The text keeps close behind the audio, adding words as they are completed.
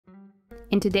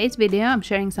In today's video, I'm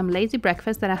sharing some lazy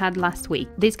breakfast that I had last week.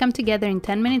 These come together in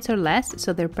 10 minutes or less,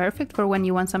 so they're perfect for when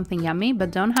you want something yummy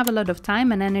but don't have a lot of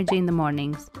time and energy in the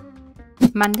mornings.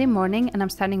 Monday morning, and I'm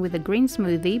starting with a green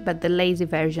smoothie, but the lazy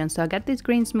version. So I got this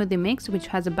green smoothie mix which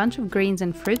has a bunch of greens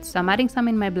and fruits, so I'm adding some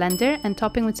in my blender and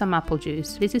topping with some apple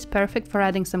juice. This is perfect for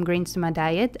adding some greens to my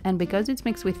diet, and because it's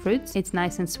mixed with fruits, it's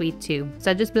nice and sweet too.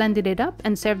 So I just blended it up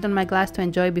and served on my glass to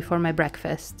enjoy before my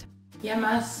breakfast.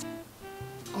 Yamas!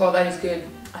 Oh, that is good.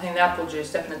 I think the apple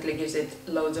juice definitely gives it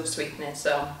loads of sweetness,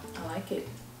 so I like it.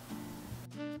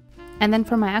 And then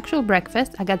for my actual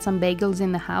breakfast, I got some bagels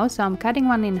in the house, so I'm cutting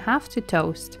one in half to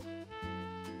toast.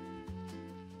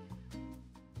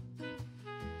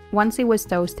 Once it was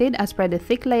toasted, I spread a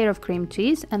thick layer of cream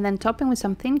cheese and then topping with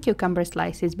some thin cucumber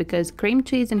slices because cream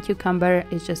cheese and cucumber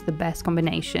is just the best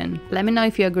combination. Let me know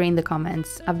if you agree in the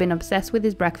comments. I've been obsessed with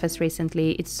this breakfast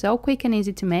recently. It's so quick and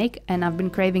easy to make, and I've been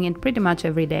craving it pretty much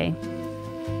every day.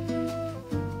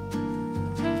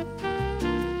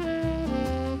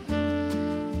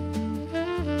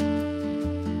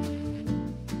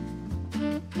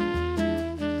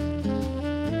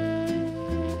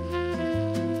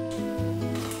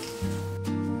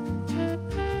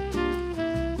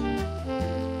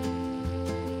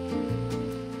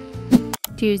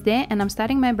 Tuesday, and I'm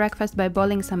starting my breakfast by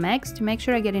boiling some eggs to make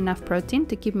sure I get enough protein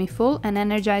to keep me full and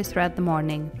energized throughout the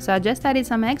morning. So I just added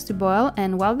some eggs to boil,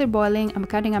 and while they're boiling, I'm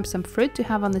cutting up some fruit to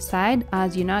have on the side,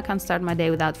 as you know I can't start my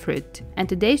day without fruit. And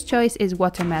today's choice is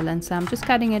watermelon, so I'm just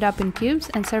cutting it up in cubes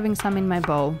and serving some in my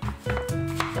bowl.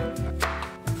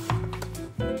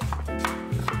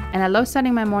 And I love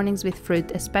starting my mornings with fruit,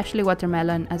 especially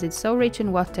watermelon, as it's so rich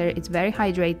in water, it's very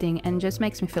hydrating and just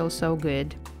makes me feel so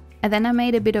good. And then I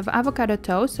made a bit of avocado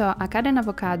toast, so I cut an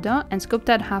avocado and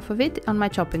scooped out half of it on my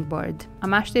chopping board. I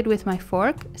mashed it with my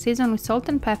fork, seasoned with salt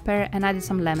and pepper, and added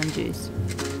some lemon juice.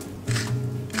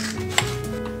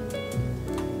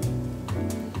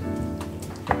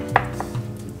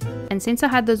 And since I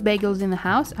had those bagels in the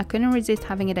house, I couldn't resist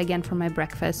having it again for my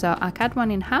breakfast, so I cut one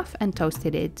in half and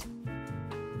toasted it.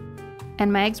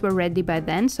 And my eggs were ready by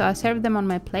then, so I served them on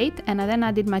my plate, and I then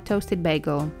added my toasted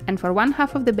bagel. And for one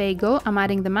half of the bagel, I'm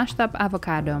adding the mashed up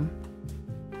avocado.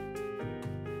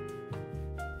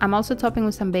 I'm also topping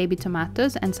with some baby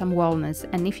tomatoes and some walnuts,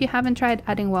 and if you haven't tried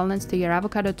adding walnuts to your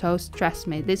avocado toast, trust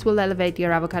me, this will elevate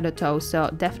your avocado toast, so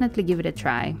definitely give it a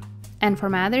try. And for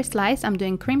my other slice, I'm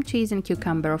doing cream cheese and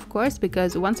cucumber, of course,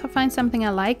 because once I find something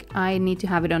I like, I need to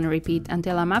have it on a repeat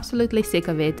until I'm absolutely sick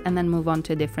of it and then move on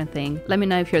to a different thing. Let me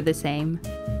know if you're the same.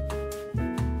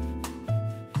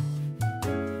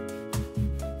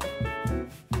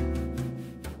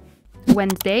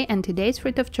 Wednesday, and today's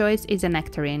fruit of choice is a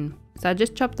nectarine. So I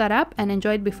just chopped that up and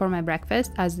enjoyed before my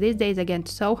breakfast, as these days I get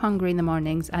so hungry in the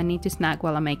mornings, I need to snack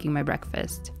while I'm making my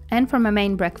breakfast. And for my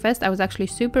main breakfast, I was actually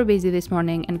super busy this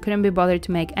morning and couldn't be bothered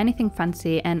to make anything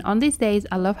fancy, and on these days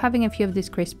I love having a few of these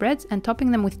crisp breads and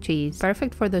topping them with cheese,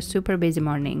 perfect for those super busy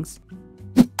mornings.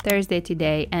 Thursday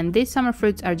today, and these summer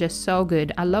fruits are just so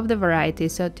good. I love the variety,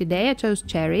 so today I chose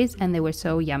cherries and they were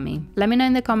so yummy. Let me know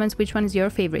in the comments which one is your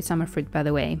favorite summer fruit, by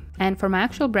the way. And for my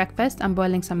actual breakfast, I'm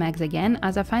boiling some eggs again,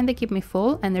 as I find they keep me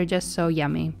full and they're just so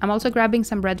yummy. I'm also grabbing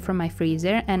some bread from my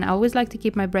freezer, and I always like to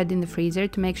keep my bread in the freezer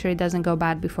to make sure it doesn't go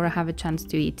bad before I have a chance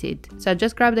to eat it. So I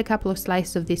just grabbed a couple of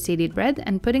slices of this seeded bread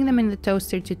and putting them in the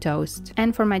toaster to toast.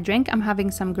 And for my drink, I'm having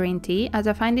some green tea, as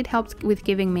I find it helps with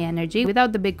giving me energy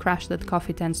without the big crash that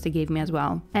coffee tends to give me as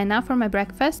well. And now for my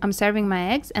breakfast, I'm serving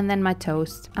my eggs and then my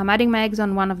toast. I'm adding my eggs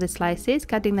on one of the slices,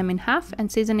 cutting them in half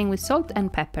and seasoning with salt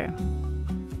and pepper.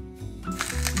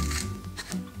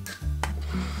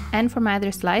 And for my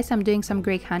other slice, I'm doing some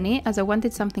Greek honey, as I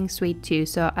wanted something sweet too,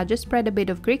 so I just spread a bit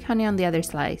of Greek honey on the other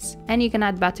slice. And you can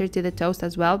add butter to the toast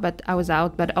as well, but I was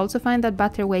out, but I also find that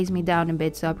butter weighs me down a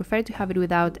bit, so I prefer to have it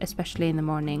without, especially in the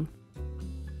morning.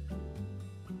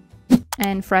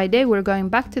 And Friday, we're going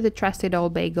back to the trusted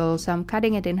old bagel, so I'm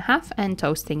cutting it in half and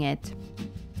toasting it.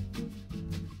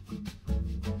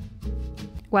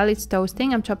 While it's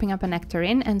toasting, I'm chopping up a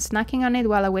nectarine and snacking on it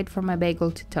while I wait for my bagel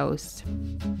to toast.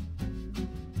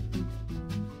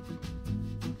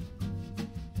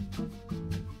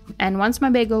 And once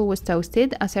my bagel was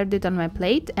toasted, I served it on my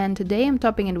plate, and today I'm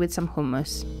topping it with some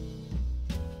hummus.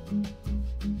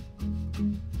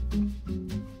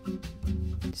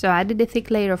 So I added a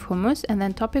thick layer of hummus and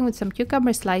then topping with some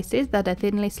cucumber slices that I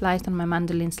thinly sliced on my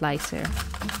mandolin slicer.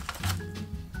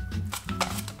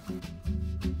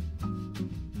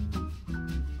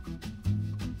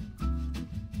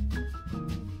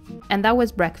 And that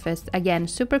was breakfast. Again,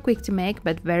 super quick to make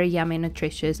but very yummy and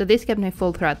nutritious, so this kept me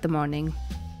full throughout the morning.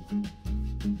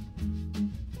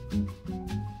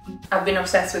 I've been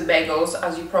obsessed with bagels,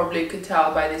 as you probably could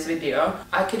tell by this video.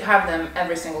 I could have them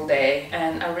every single day,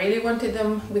 and I really wanted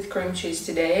them with cream cheese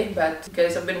today, but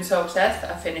because I've been so obsessed,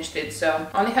 I finished it. So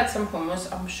I only had some hummus.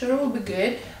 I'm sure it will be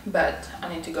good, but I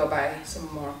need to go buy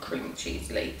some more cream cheese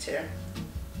later.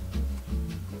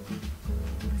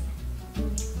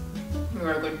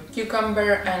 Very good.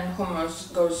 Cucumber and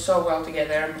hummus go so well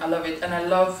together. I love it, and I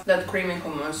love that creamy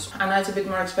hummus. I know it's a bit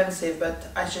more expensive, but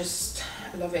I just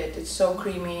love it. It's so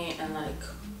creamy and like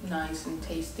nice and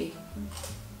tasty.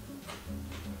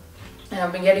 And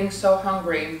I've been getting so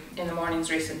hungry in the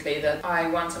mornings recently that I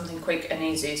want something quick and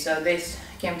easy, so this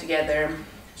came together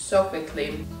so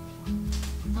quickly.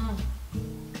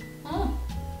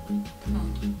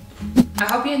 I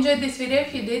hope you enjoyed this video.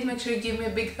 If you did, make sure you give me a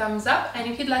big thumbs up, and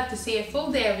if you'd like to see a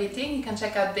full day of eating, you can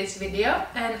check out this video,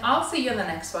 and I'll see you in the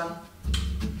next one.